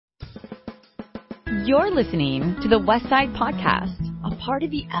You're listening to the Westside Podcast, a part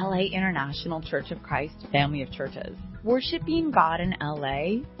of the LA International Church of Christ family of churches, worshiping God in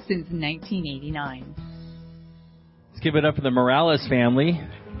LA since 1989. Let's give it up for the Morales family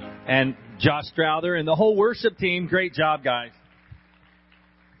and Josh Strother and the whole worship team. Great job, guys.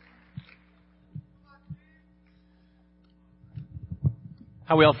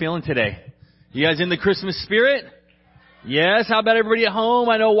 How we all feeling today? You guys in the Christmas spirit? Yes. How about everybody at home?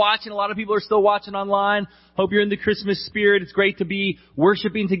 I know watching. A lot of people are still watching online. Hope you're in the Christmas spirit. It's great to be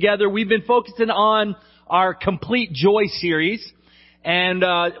worshiping together. We've been focusing on our Complete Joy series. And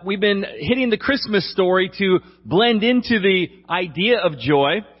we've been hitting the Christmas story to blend into the idea of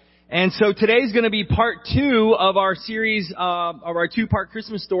joy. And so today's going to be part 2 of our series, of our 2-part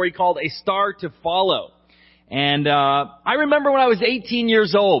Christmas story called A Star to Follow. And I remember when I was 18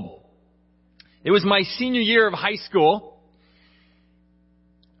 years old. It was my senior year of high school.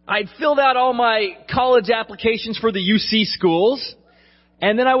 I'd filled out all my college applications for the UC schools.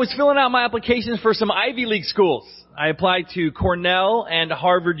 And then I was filling out my applications for some Ivy League schools. I applied to Cornell and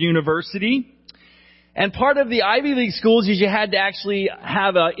Harvard University. And part of the Ivy League schools is you had to actually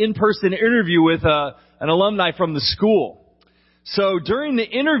have an in-person interview with an alumni from the school. So during the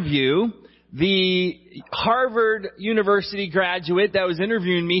interview, the Harvard University graduate that was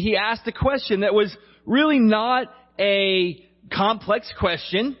interviewing me, he asked a question that was really not a complex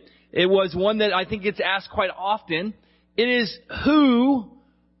question. It was one that I think gets asked quite often. It is, who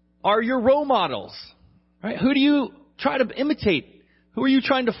are your role models? Right? Who do you try to imitate? Who are you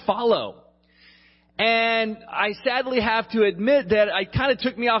trying to follow? And I sadly have to admit that it kind of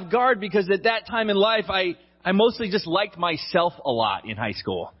took me off guard because at that time in life, I mostly just liked myself a lot in high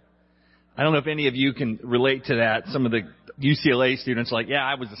school. I don't know if any of you can relate to that. Some of the UCLA students are like, yeah,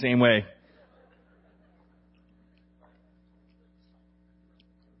 I was the same way.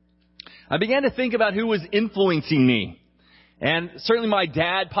 I began to think about who was influencing me. And certainly my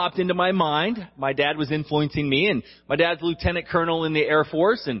dad popped into my mind. My dad was influencing me, and my dad's lieutenant colonel in the Air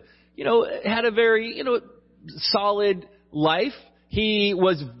Force and, had a very, solid life. He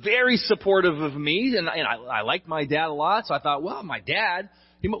was very supportive of me, and I liked my dad a lot, so I thought, well, my dad,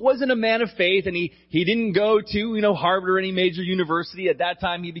 he wasn't a man of faith, and he didn't go to, Harvard or any major university. At that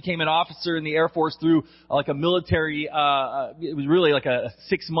time, he became an officer in the Air Force through like a military, it was really like a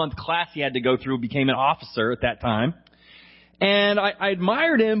 6-month class he had to go through, became an officer at that time. And I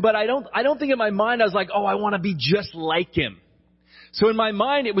admired him, but I don't think in my mind I was like, oh, I want to be just like him. So in my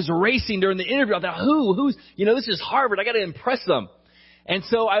mind, it was racing during the interview. I thought, who's, this is Harvard. I got to impress them. And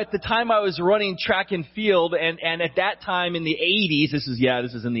so at the time I was running track and field, and at that time in the 80s, this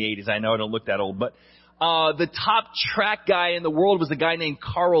is in the 80s. I know I don't look that old, but the top track guy in the world was a guy named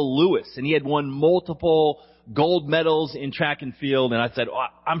Carl Lewis, and he had won multiple gold medals in track and field. And I said, oh,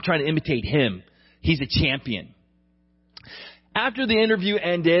 I'm trying to imitate him. He's a champion. After the interview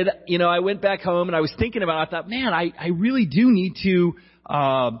ended, I went back home and I was thinking about it. I thought, man, I really do need to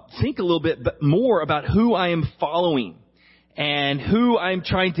think a little bit more about who I am following and who I'm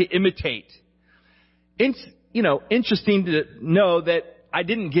trying to imitate. It's, interesting to know that I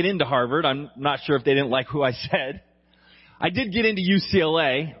didn't get into Harvard. I'm not sure if they didn't like who I said. I did get into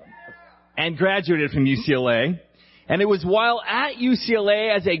UCLA and graduated from UCLA. And it was while at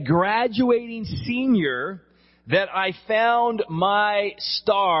UCLA as a graduating senior that I found my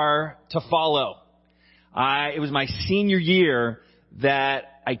star to follow. It was my senior year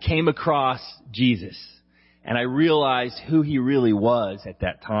that I came across Jesus. And I realized who he really was at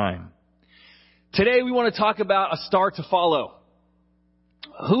that time. Today we want to talk about a star to follow.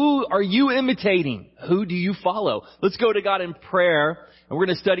 Who are you imitating? Who do you follow? Let's go to God in prayer, and we're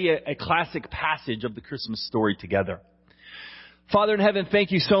going to study a classic passage of the Christmas story together. Father in heaven,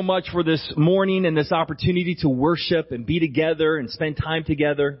 thank you so much for this morning and this opportunity to worship and be together and spend time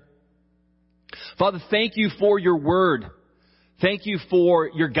together. Father, thank you for your word. Thank you for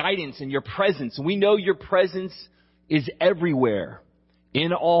your guidance and your presence. We know your presence is everywhere,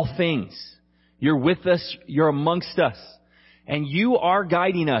 in all things. You're with us. You're amongst us. And you are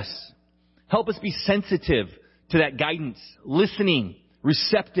guiding us. Help us be sensitive to that guidance, listening,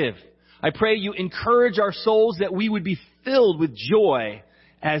 receptive. I pray you encourage our souls that we would be filled with joy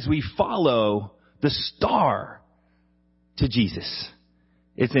as we follow the star to Jesus.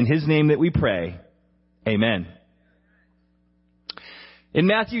 It's in his name that we pray. Amen. In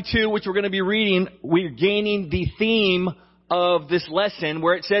Matthew 2, which we're going to be reading, we're gaining the theme of this lesson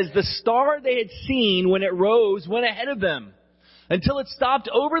where it says, the star they had seen when it rose went ahead of them until it stopped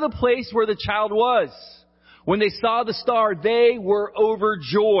over the place where the child was. When they saw the star, they were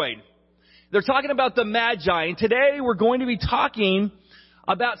overjoyed. They're talking about the Magi, and today we're going to be talking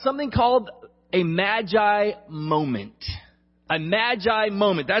about something called a magi moment. A magi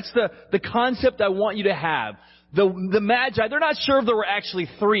moment. That's the concept I want you to have. The magi, they're not sure if there were actually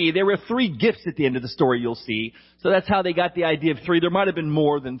three. There were three gifts at the end of the story, you'll see. So that's how they got the idea of three. There might have been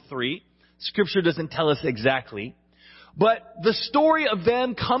more than three. Scripture doesn't tell us exactly. But the story of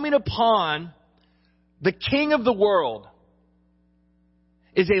them coming upon the King of the world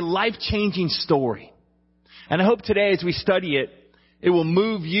is a life-changing story. And I hope today as we study it, it will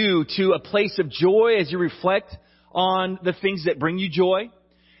move you to a place of joy as you reflect on the things that bring you joy.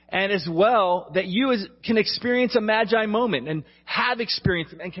 And as well, that you can experience a magi moment and have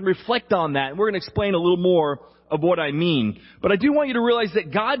experienced it and can reflect on that. And we're going to explain a little more of what I mean. But I do want you to realize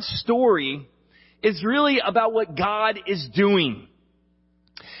that God's story is really about what God is doing.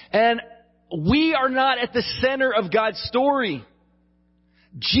 And we are not at the center of God's story.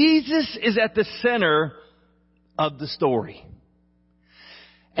 Jesus is at the center of the story.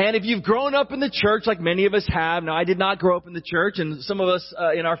 And if you've grown up in the church, like many of us have, now I did not grow up in the church, and some of us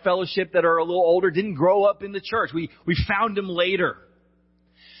in our fellowship that are a little older didn't grow up in the church. We found Him later.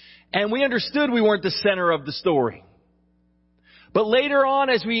 And we understood we weren't the center of the story. But later on,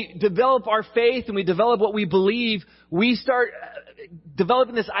 as we develop our faith and we develop what we believe, we start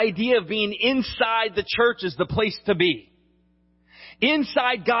developing this idea of being inside the church is the place to be.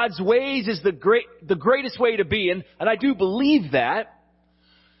 Inside God's ways is the greatest way to be. And I do believe that.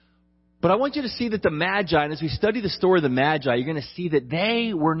 But I want you to see that the Magi, and as we study the story of the Magi, you're going to see that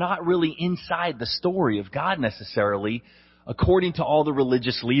they were not really inside the story of God necessarily, according to all the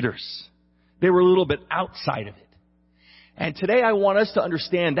religious leaders. They were a little bit outside of it. And today I want us to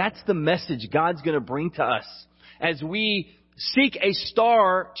understand that's the message God's going to bring to us as we seek a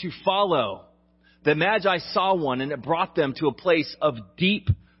star to follow. The Magi saw one, and it brought them to a place of deep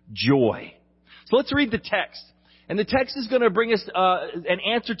joy. So let's read the text. And the text is going to bring us an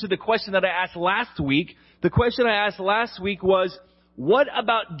answer to the question that I asked last week. The question I asked last week was, what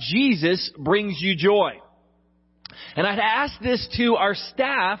about Jesus brings you joy? And I'd asked this to our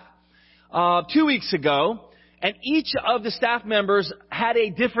staff 2 weeks ago, and each of the staff members had a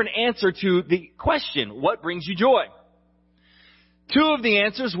different answer to the question, what brings you joy? 2 of the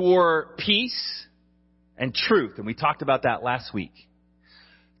answers were peace and truth, and we talked about that last week.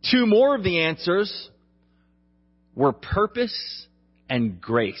 2 more of the answers were purpose and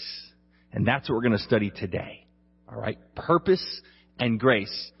grace. And that's what we're going to study today. All right? Purpose and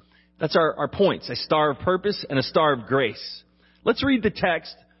grace. That's our points. A star of purpose and a star of grace. Let's read the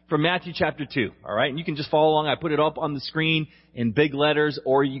text from Matthew chapter 2. All right? And you can just follow along. I put it up on the screen in big letters,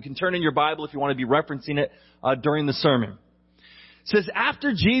 or you can turn in your Bible if you want to be referencing it during the sermon. It says,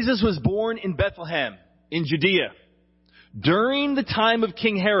 after Jesus was born in Bethlehem in Judea, during the time of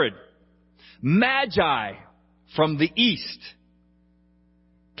King Herod, Magi from the east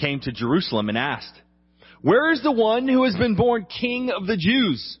came to Jerusalem and asked, where is the one who has been born King of the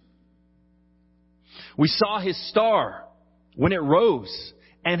Jews? We saw his star when it rose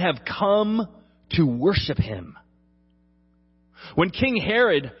and have come to worship him. When King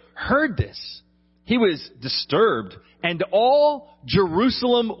Herod heard this, he was disturbed, and all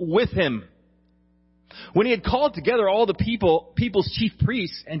Jerusalem with him. When he had called together all the people's chief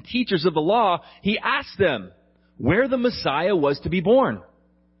priests and teachers of the law, he asked them where the Messiah was to be born.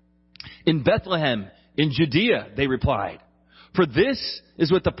 In Bethlehem, in Judea, they replied, for this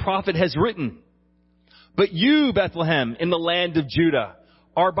is what the prophet has written. But you, Bethlehem, in the land of Judah,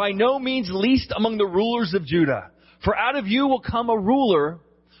 are by no means least among the rulers of Judah. For out of you will come a ruler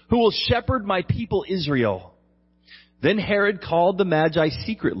who will shepherd my people Israel. Then Herod called the Magi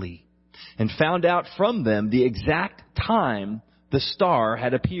secretly and found out from them the exact time the star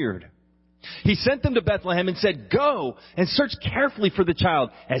had appeared. He sent them to Bethlehem and said, go and search carefully for the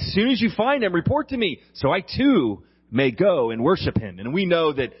child. As soon as you find him, report to me, so I too may go and worship him. And we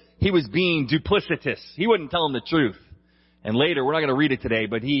know that he was being duplicitous. He wouldn't tell them the truth. And later, we're not going to read it today,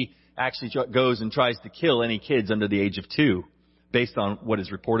 but he actually goes and tries to kill any kids under the age of 2, based on what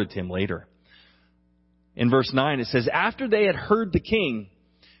is reported to him later. In verse 9, it says, after they had heard the king,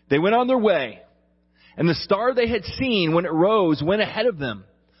 they went on their way, and the star they had seen when it rose went ahead of them,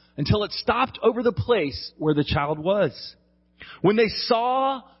 until it stopped over the place where the child was. When they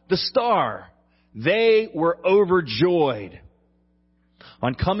saw the star, they were overjoyed.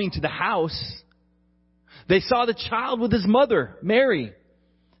 On coming to the house, they saw the child with his mother, Mary,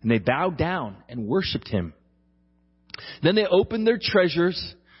 and they bowed down and worshipped him. Then they opened their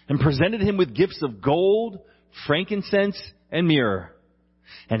treasures and presented him with gifts of gold, frankincense, and myrrh.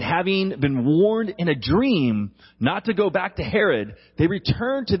 And having been warned in a dream not to go back to Herod, they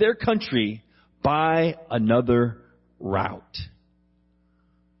returned to their country by another route.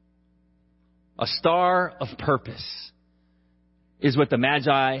 A star of purpose is what the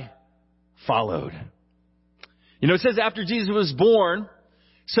Magi followed. You know, it says after Jesus was born,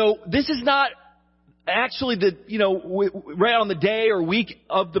 so this is not actually right on the day or week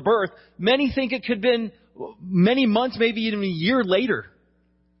of the birth. Many think it could have been many months, maybe even a year later.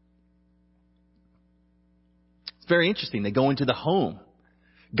 It's very interesting. They go into the home.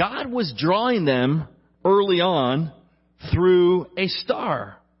 God was drawing them early on through a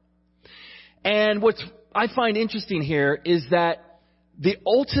star. And what I find interesting here is that the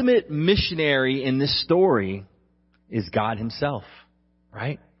ultimate missionary in this story is God himself,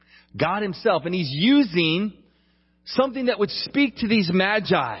 right? God himself. And he's using something that would speak to these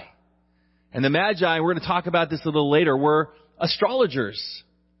magi. And the magi, we're going to talk about this a little later, were astrologers.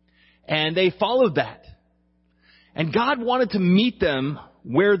 And they followed that. And God wanted to meet them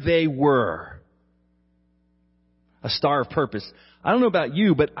where they were. A star of purpose. I don't know about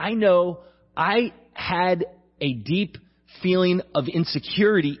you, but I know I had a deep feeling of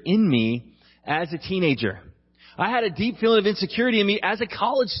insecurity in me as a teenager. I had a deep feeling of insecurity in me as a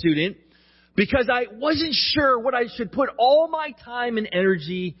college student because I wasn't sure what I should put all my time and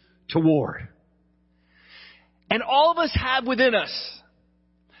energy toward. And all of us have within us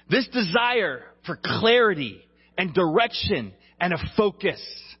this desire for clarity and direction and a focus.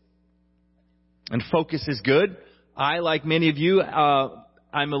 And focus is good. I, like many of you,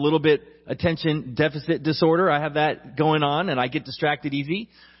 I'm a little bit attention deficit disorder. I have that going on and I get distracted easy.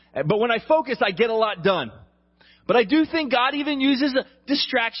 But when I focus, I get a lot done. But I do think God even uses a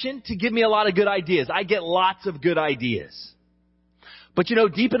distraction to give me a lot of good ideas. I get lots of good ideas. But you know,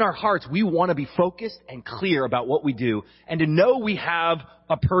 deep in our hearts, we want to be focused and clear about what we do and to know we have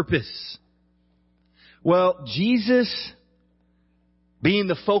a purpose. Well, Jesus, being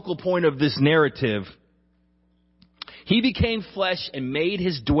the focal point of this narrative, he became flesh and made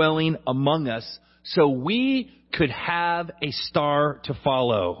his dwelling among us so we could have a star to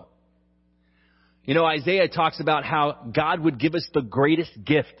follow. You know, Isaiah talks about how God would give us the greatest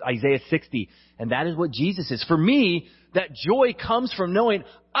gift, Isaiah 60, and that is what Jesus is. For me, that joy comes from knowing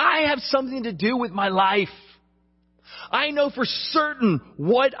I have something to do with my life. I know for certain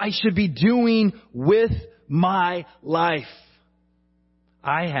what I should be doing with my life.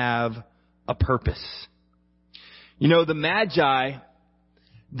 I have a purpose. You know, the Magi,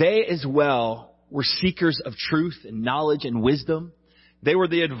 they as well were seekers of truth and knowledge and wisdom. They were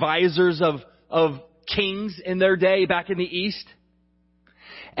the advisors of kings in their day back in the East.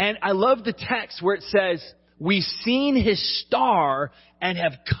 And I love the text where it says, we've seen his star and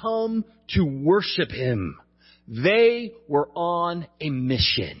have come to worship him. They were on a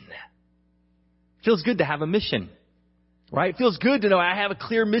mission. Feels good to have a mission, right? Feels good to know I have a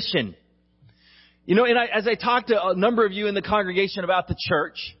clear mission. You know, and as I talked to a number of you in the congregation about the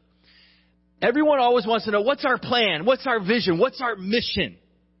church, everyone always wants to know, what's our plan? What's our vision? What's our mission?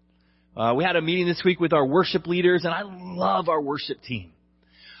 We had a meeting this week with our worship leaders, and I love our worship team.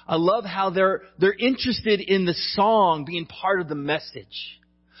 I love how they're interested in the song being part of the message.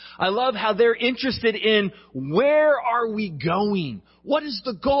 I love how they're interested in where are we going? What is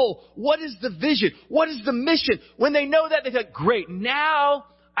the goal? What is the vision? What is the mission? When they know that, they think, great, now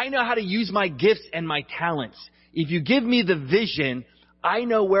I know how to use my gifts and my talents. If you give me the vision, I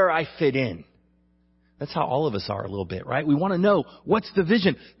know where I fit in. That's how all of us are a little bit, right? We want to know, what's the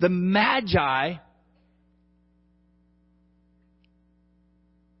vision? The Magi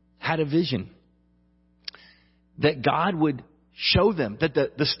had a vision that God would show them, that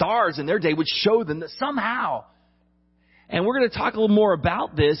the stars in their day would show them that somehow, and we're going to talk a little more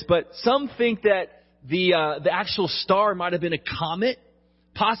about this, but some think that the actual star might have been a comet.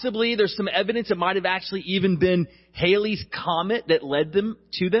 Possibly there's some evidence it might have actually even been Halley's Comet that led them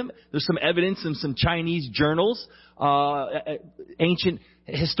to them. There's some evidence in some Chinese journals. Ancient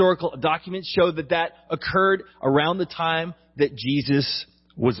historical documents show that occurred around the time that Jesus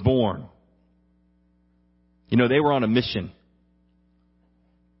was born. You know, they were on a mission.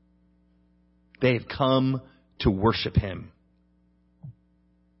 They had come to worship him.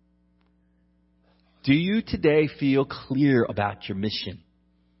 Do you today feel clear about your mission?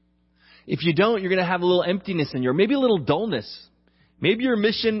 If you don't, you're going to have a little emptiness in you, or maybe a little dullness. Maybe your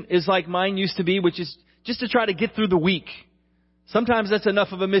mission is like mine used to be, which is just to try to get through the week. Sometimes that's enough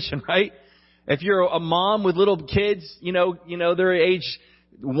of a mission, right? If you're a mom with little kids, you know, they're age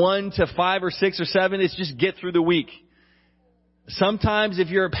 1 to 5 or 6 or 7, it's just get through the week. Sometimes if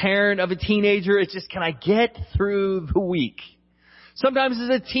you're a parent of a teenager, it's just, can I get through the week? Sometimes as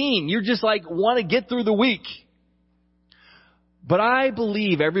a teen, you're just like, want to get through the week. But I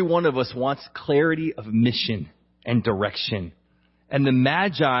believe every one of us wants clarity of mission and direction. And the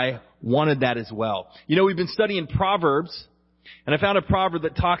Magi wanted that as well. You know, we've been studying Proverbs, and I found a proverb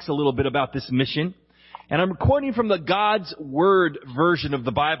that talks a little bit about this mission. And I'm quoting from the God's Word version of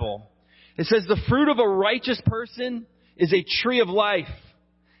the Bible. It says, the fruit of a righteous person is a tree of life,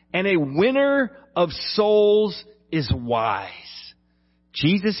 and a winner of souls is wise.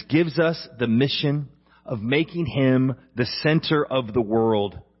 Jesus gives us the mission of making Him the center of the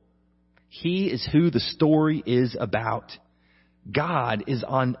world. He is who the story is about. God is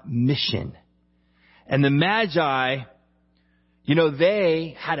on mission. And the Magi, you know,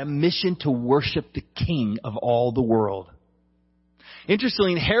 they had a mission to worship the King of all the world.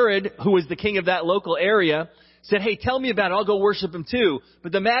 Interestingly, Herod, who was the king of that local area, said, hey, tell me about it. I'll go worship him too.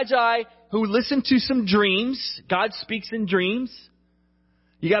 But the Magi, who listened to some dreams, God speaks in dreams.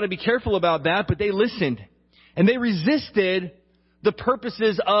 You got to be careful about that. But they listened. And they resisted the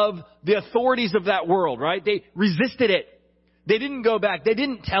purposes of the authorities of that world, right? They resisted it. They didn't go back. They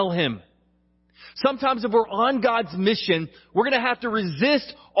didn't tell him. Sometimes if we're on God's mission, we're going to have to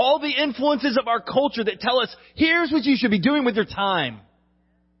resist all the influences of our culture that tell us, here's what you should be doing with your time.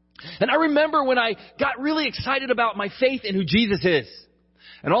 And I remember when I got really excited about my faith in who Jesus is.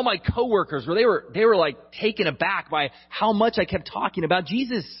 And all my coworkers, they were like taken aback by how much I kept talking about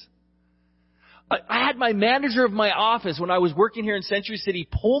Jesus. I had my manager of my office when I was working here in Century City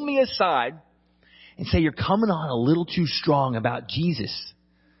pull me aside and say, you're coming on a little too strong about Jesus.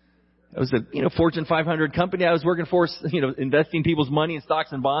 It was a, Fortune 500 company I was working for, investing people's money in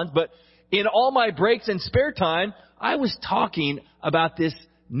stocks and bonds. But in all my breaks and spare time, I was talking about this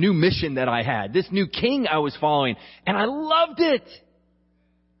new mission that I had, this new king I was following. And I loved it.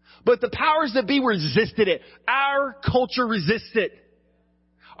 But the powers that be resisted it. Our culture resists it.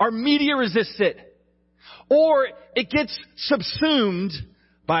 Our media resists it. Or it gets subsumed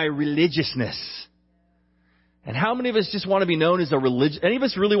by religiousness. And how many of us just want to be known as a religious? Any of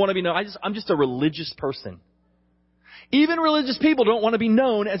us really want to be known? I'm just a religious person. Even religious people don't want to be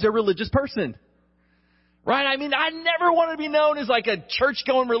known as a religious person. Right? I mean, I never wanted to be known as like a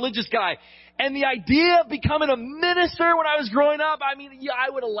church-going religious guy. And the idea of becoming a minister when I was growing up, I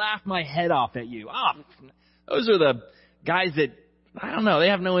would have laughed my head off at you. Those are the guys that, I don't know, they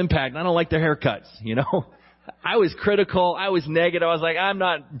have no impact. I don't like their haircuts, I was critical. I was negative. I was like, I'm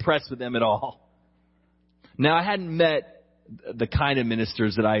not impressed with them at all. Now, I hadn't met the kind of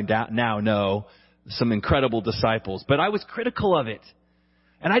ministers that I now know, some incredible disciples, but I was critical of it.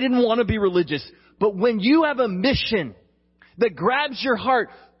 And I didn't want to be religious. But when you have a mission that grabs your heart,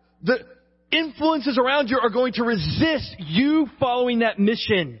 the influences around you are going to resist you following that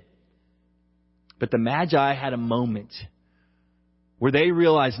mission. But the Magi had a moment where they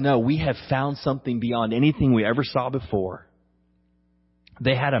realized, no, we have found something beyond anything we ever saw before.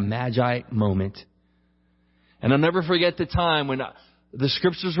 They had a Magi moment. And I'll never forget the time when the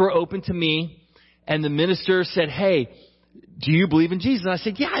scriptures were open to me and the minister said, hey, do you believe in Jesus? And I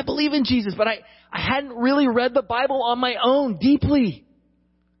said, yeah, I believe in Jesus, but I hadn't really read the Bible on my own deeply.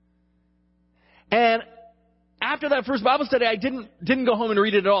 And after that first Bible study, I didn't go home and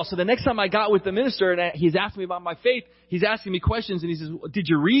read it at all. So the next time I got with the minister and he's asking me about my faith, he's asking me questions and he says, did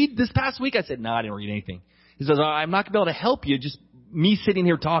you read this past week? I said, no, I didn't read anything. He says, I'm not going to be able to help you, just me sitting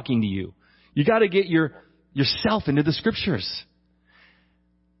here talking to you. You got to get yourself into the scriptures.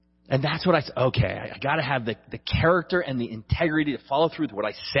 And that's what I said. Okay, I got to have the character and the integrity to follow through with what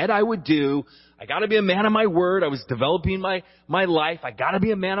I said I would do. I got to be a man of my word. I was developing my life. I got to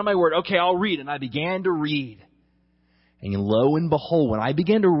be a man of my word. Okay, I'll read. And I began to read. And lo and behold, when I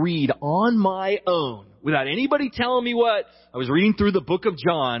began to read on my own, without anybody telling me what, I was reading through the book of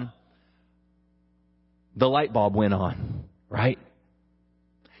John, the light bulb went on, right?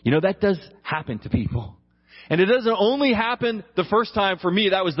 That does happen to people. And it doesn't only happen the first time. For me,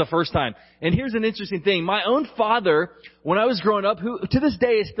 that was the first time. And here's an interesting thing. My own father, when I was growing up, who to this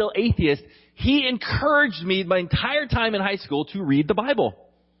day is still atheist, he encouraged me my entire time in high school to read the Bible.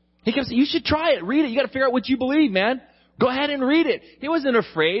 He kept saying, you should try it. Read it. You got to figure out what you believe, man. Go ahead and read it. He wasn't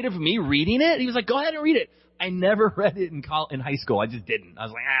afraid of me reading it. He was like, go ahead and read it. I never read it in high school. I just didn't. I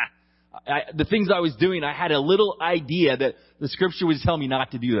was like, the things I was doing, I had a little idea that the scripture was telling me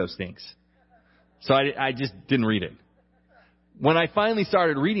not to do those things. So I just didn't read it. When I finally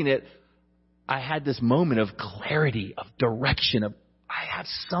started reading it, I had this moment of clarity, of direction, of I have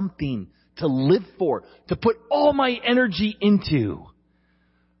something to live for, to put all my energy into.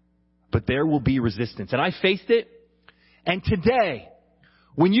 But there will be resistance. And I faced it. And today,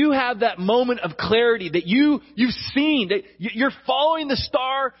 when you have that moment of clarity that you've seen, that you're following the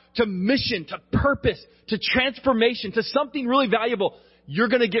star to mission, to purpose, to transformation, to something really valuable, you're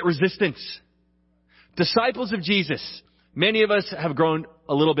going to get resistance. Disciples of Jesus, Many of us have grown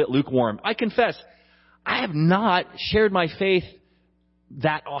a little bit lukewarm. I confess, I have not shared my faith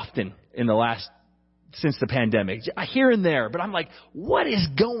that often since the pandemic. Here and there. But I'm like, what is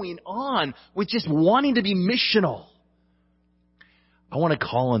going on with just wanting to be missional? I want to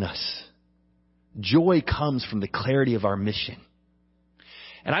call on us. Joy comes from the clarity of our mission.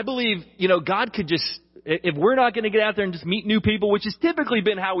 And I believe, God could just, if we're not going to get out there and just meet new people, which has typically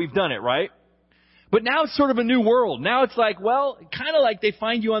been how we've done it, right? But now it's sort of a new world. Now it's like, kind of like they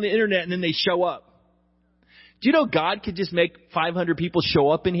find you on the internet and then they show up. Do you know God could just make 500 people show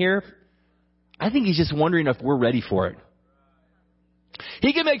up in here? I think he's just wondering if we're ready for it.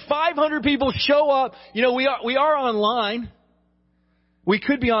 He can make 500 people show up. We are online. We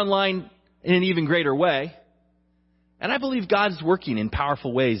could be online in an even greater way. And I believe God is working in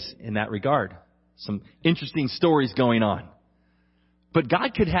powerful ways in that regard. Some interesting stories going on. But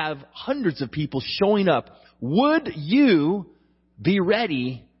God could have hundreds of people showing up. Would you be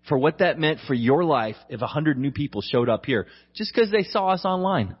ready for what that meant for your life if 100 new people showed up here just because they saw us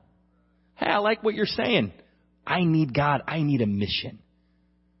online? Hey, I like what you're saying. I need God. I need a mission.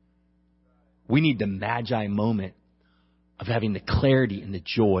 We need the Magi moment of having the clarity and the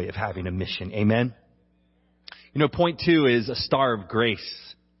joy of having a mission. Amen? Point 2 is a star of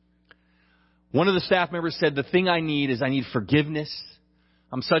grace. One of the staff members said, the thing I need forgiveness.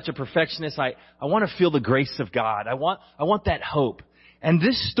 I'm such a perfectionist. I want to feel the grace of God. I want that hope. And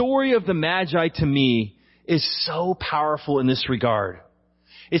this story of the Magi to me is so powerful in this regard.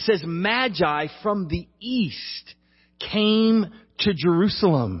 It says, Magi from the east came to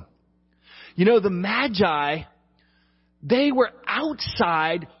Jerusalem. The Magi, they were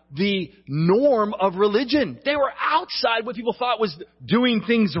outside the norm of religion. They were outside what people thought was doing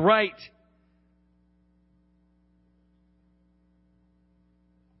things right.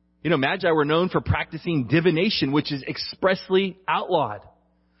 Magi were known for practicing divination, which is expressly outlawed.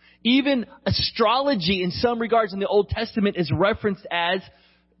 Even astrology in some regards in the Old Testament is referenced as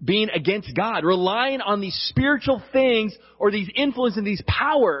being against God, relying on these spiritual things or these influences and these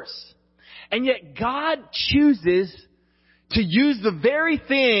powers. And yet God chooses to use the very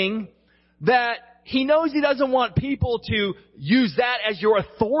thing that he knows he doesn't want people to use that as your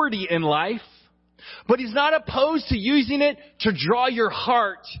authority in life, but he's not opposed to using it to draw your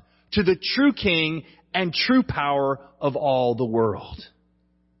heart to the true King and true power of all the world.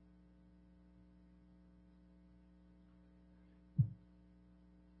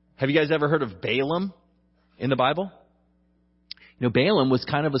 Have you guys ever heard of Balaam in the Bible? Balaam was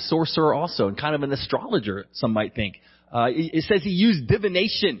kind of a sorcerer also and kind of an astrologer, some might think. It says he used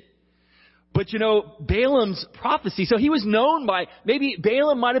divination. But Balaam's prophecy, so he was known by, maybe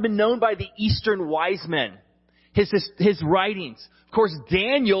Balaam might have been known by the Eastern wise men, his writings. Of course,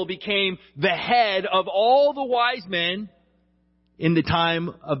 Daniel became the head of all the wise men in the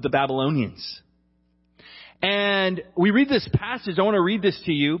time of the Babylonians. And we read this passage. I want to read this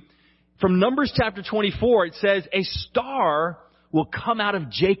to you. From Numbers chapter 24, it says, a star will come out of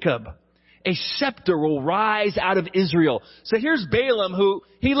Jacob. A scepter will rise out of Israel. So here's Balaam, who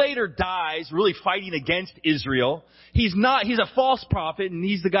he later dies really fighting against Israel. He's a false prophet, and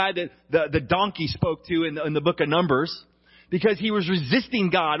he's the guy that the donkey spoke to in the book of Numbers, because he was resisting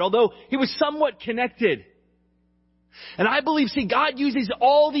God, although he was somewhat connected. And I believe, God uses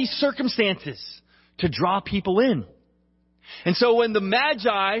all these circumstances to draw people in. And so when the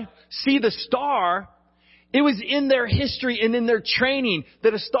Magi see the star, it was in their history and in their training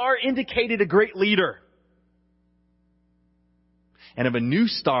that a star indicated a great leader. And if a new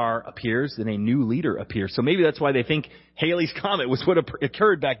star appears, then a new leader appears. So maybe that's why they think Halley's Comet was what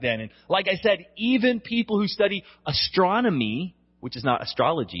occurred back then. And like I said, even people who study astronomy, which is not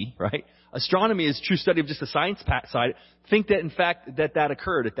astrology, right? Astronomy is true study of just the science side, think that in fact that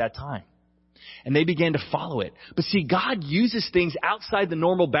occurred at that time. And they began to follow it. But God uses things outside the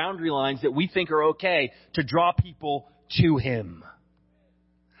normal boundary lines that we think are okay to draw people to Him.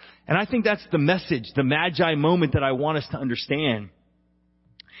 And I think that's the message, the Magi moment that I want us to understand,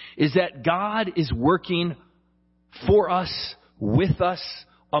 is that God is working for us, with us,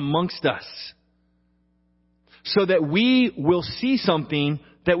 amongst us, so that we will see something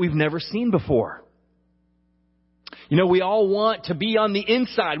that we've never seen before. We all want to be on the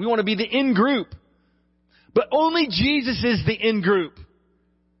inside. We want to be the in group. But only Jesus is the in group.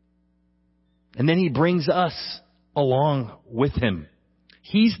 And then He brings us along with Him.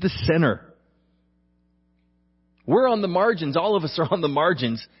 He's the center. We're on the margins. All of us are on the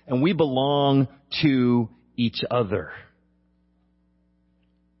margins. And we belong to each other.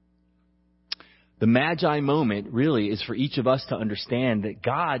 The Magi moment really is for each of us to understand that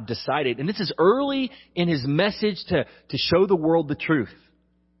God decided, and this is early in his message to show the world the truth.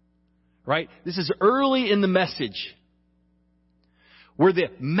 Right? This is early in the message where the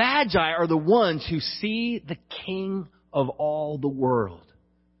Magi are the ones who see the King of all the world.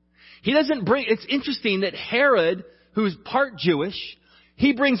 He doesn't bring, it's interesting that Herod, who's part Jewish,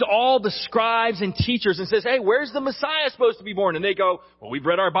 he brings all the scribes and teachers and says, hey, where's the Messiah supposed to be born? And they go, well, we've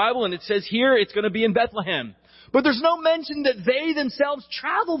read our Bible and it says here it's going to be in Bethlehem. But there's no mention that they themselves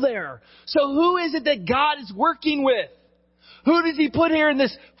travel there. So who is it that God is working with? Who does he put here in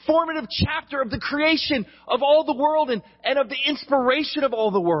this formative chapter of the creation of all the world and of the inspiration of all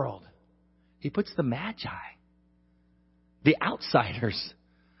the world? He puts the Magi, the outsiders,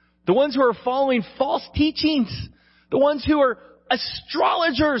 the ones who are following false teachings, the ones who are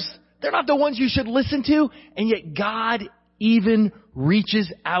astrologers. They're not the ones you should listen to, and yet God even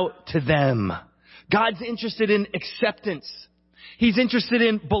reaches out to them. God's interested in acceptance. He's interested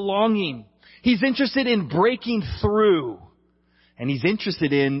in belonging. He's interested in breaking through. And he's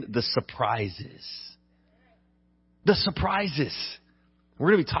interested in the surprises. The surprises.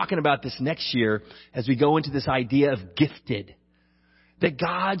 We're going to be talking about this next year as we go into this idea of gifted. That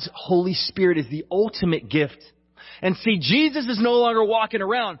God's Holy Spirit is the ultimate gift. And see, Jesus is no longer walking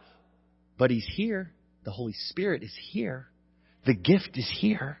around, but he's here. The Holy Spirit is here. The gift is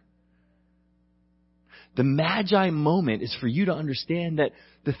here. The Magi moment is for you to understand that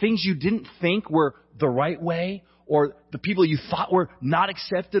the things you didn't think were the right way, or the people you thought were not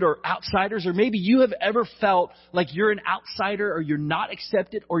accepted or outsiders, or maybe you have ever felt like you're an outsider or you're not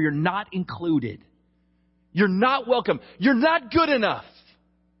accepted or you're not included. You're not welcome. You're not good enough.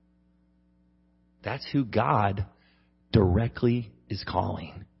 That's who God directly is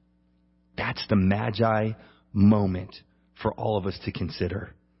calling. That's the Magi moment for all of us to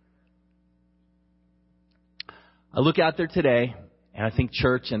consider. I look out there today, and I think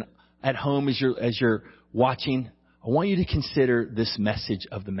church and at home as you're watching, I want you to consider this message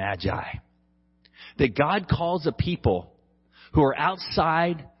of the Magi. That God calls a people who are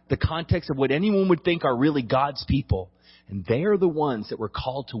outside the context of what anyone would think are really God's people. And they are the ones that were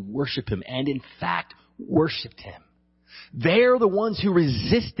called to worship him and in fact worshiped him. They are the ones who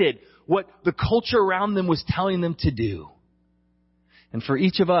resisted what the culture around them was telling them to do. And for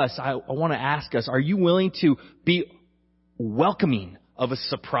each of us, I want to ask us, are you willing to be welcoming of a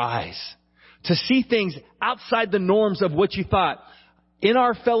surprise? To see things outside the norms of what you thought. In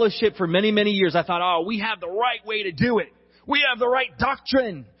our fellowship for many, many years, I thought, oh, we have the right way to do it. We have the right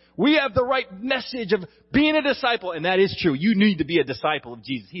doctrine. We have the right message of being a disciple. And that is true. You need to be a disciple of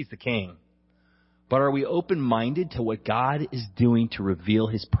Jesus. He's the King. But are we open-minded to what God is doing to reveal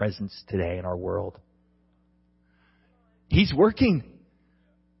his presence today in our world? He's working.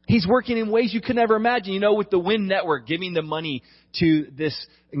 He's working in ways you could never imagine. You know, with the WIN Network giving the money to this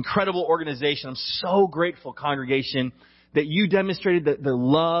incredible organization. I'm so grateful, congregation, that you demonstrated the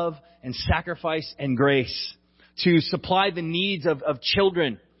love and sacrifice and grace to supply the needs of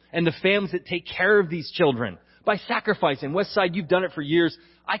children and the families that take care of these children by sacrificing. Westside, you've done it for years.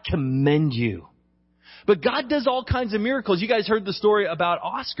 I commend you. But God does all kinds of miracles. You guys heard the story about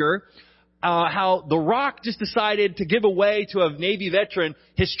Oscar. How The Rock just decided to give away to a Navy veteran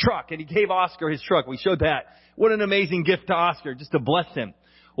his truck, and he gave Oscar his truck. We showed that. What an amazing gift to Oscar, just to bless him.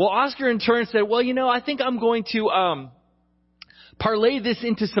 Well, Oscar in turn said, well, you know, I think I'm going to parlay this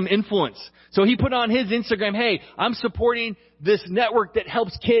into some influence. So he put on his Instagram, hey, I'm supporting this network that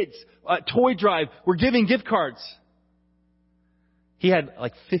helps kids, Toy Drive. We're giving gift cards. He had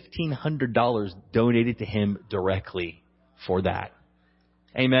like $1,500 donated to him directly for that.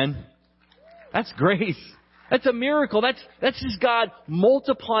 Amen. That's grace. That's a miracle. That's just God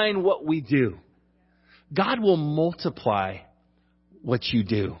multiplying what we do. God will multiply what you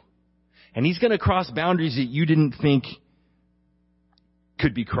do. And he's going to cross boundaries that you didn't think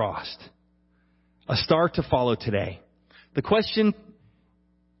could be crossed. A star to follow today. The question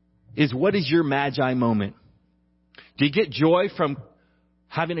is, what is your Magi moment? Do you get joy from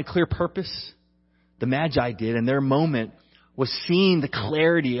having a clear purpose? The Magi did, and their moment was seeing the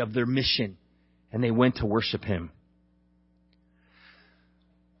clarity of their mission. And they went to worship him.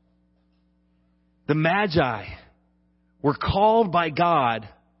 The Magi were called by God,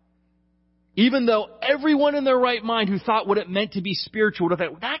 even though everyone in their right mind who thought what it meant to be spiritual would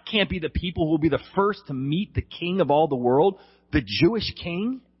have thought, that can't be the people who will be the first to meet the King of all the world, the Jewish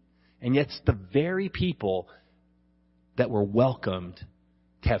King. And yet it's the very people that were welcomed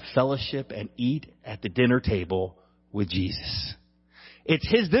to have fellowship and eat at the dinner table with Jesus.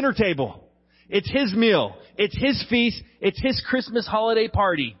 It's his dinner table. It's his meal. It's his feast. It's his Christmas holiday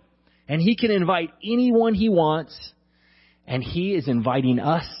party. And he can invite anyone he wants. And he is inviting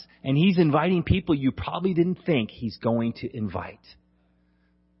us. And he's inviting people you probably didn't think he's going to invite.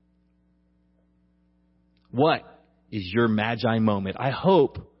 What is your Magi moment? I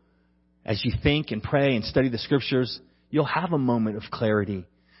hope as you think and pray and study the scriptures, you'll have a moment of clarity.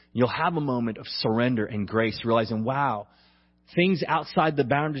 You'll have a moment of surrender and grace, realizing, wow, things outside the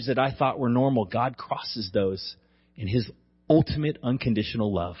boundaries that I thought were normal, God crosses those in his ultimate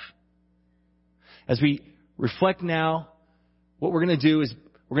unconditional love. As we reflect now, what we're going to do is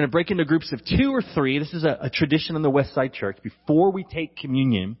we're going to break into groups of 2 or 3. This is a tradition in the Westside Church. Before we take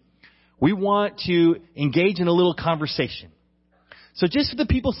communion, we want to engage in a little conversation. So just for the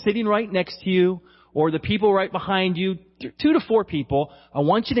people sitting right next to you or the people right behind you, 2 to 4 people, I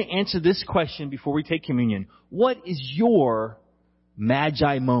want you to answer this question before we take communion. What is your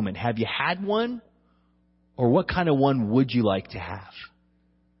Magi moment? Have you had one? Or what kind of one would you like to have?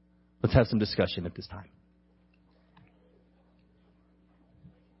 Let's have some discussion at this time.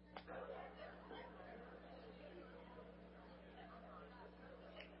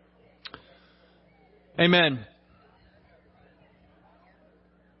 Amen.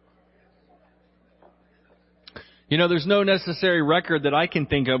 You know, there's no necessary record that I can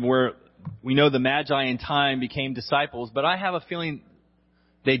think of where we know the Magi in time became disciples, but I have a feeling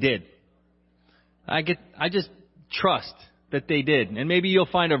they did. I just trust that they did. And maybe you'll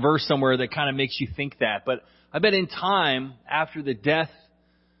find a verse somewhere that kind of makes you think that. But I bet in time, after the death,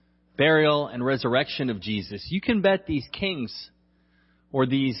 burial, and resurrection of Jesus, you can bet these kings or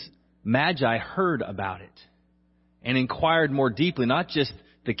these Magi heard about it and inquired more deeply, not just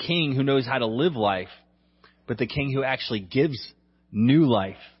the king who knows how to live life, but the king who actually gives new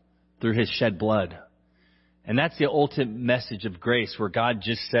life through his shed blood. And that's the ultimate message of grace, where God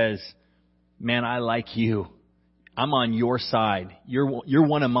just says, man, I like you. I'm on your side. You're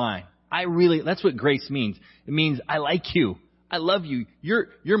one of mine. That's what grace means. It means I like you. I love you.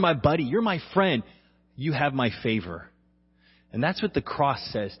 You're my buddy. You're my friend. You have my favor. And that's what the cross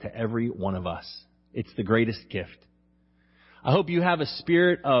says to every one of us. It's the greatest gift. I hope you have a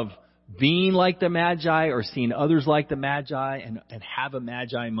spirit of being like the Magi or seeing others like the Magi and have a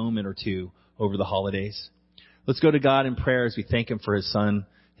Magi moment or two over the holidays. Let's go to God in prayer as we thank him for his son,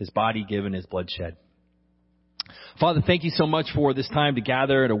 his body given, his blood shed. Father, thank you so much for this time to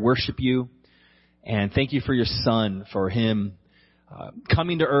gather and to worship you. And thank you for your son, for him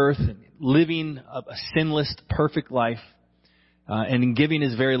coming to earth and living a sinless, perfect life. And in giving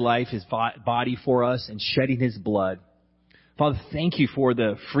his very life, his body for us and shedding his blood. Father, thank you for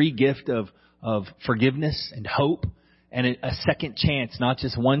the free gift of forgiveness and hope and a second chance, not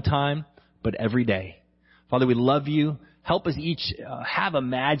just one time, but every day. Father, we love you. Help us each have a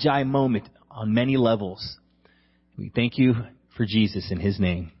Magi moment on many levels. We thank you for Jesus in his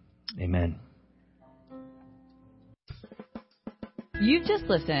name. Amen. You've just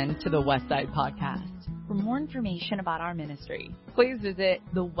listened to the Westside Podcast. For more information about our ministry, please visit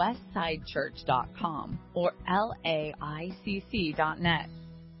thewestsidechurch.com or laicc.net.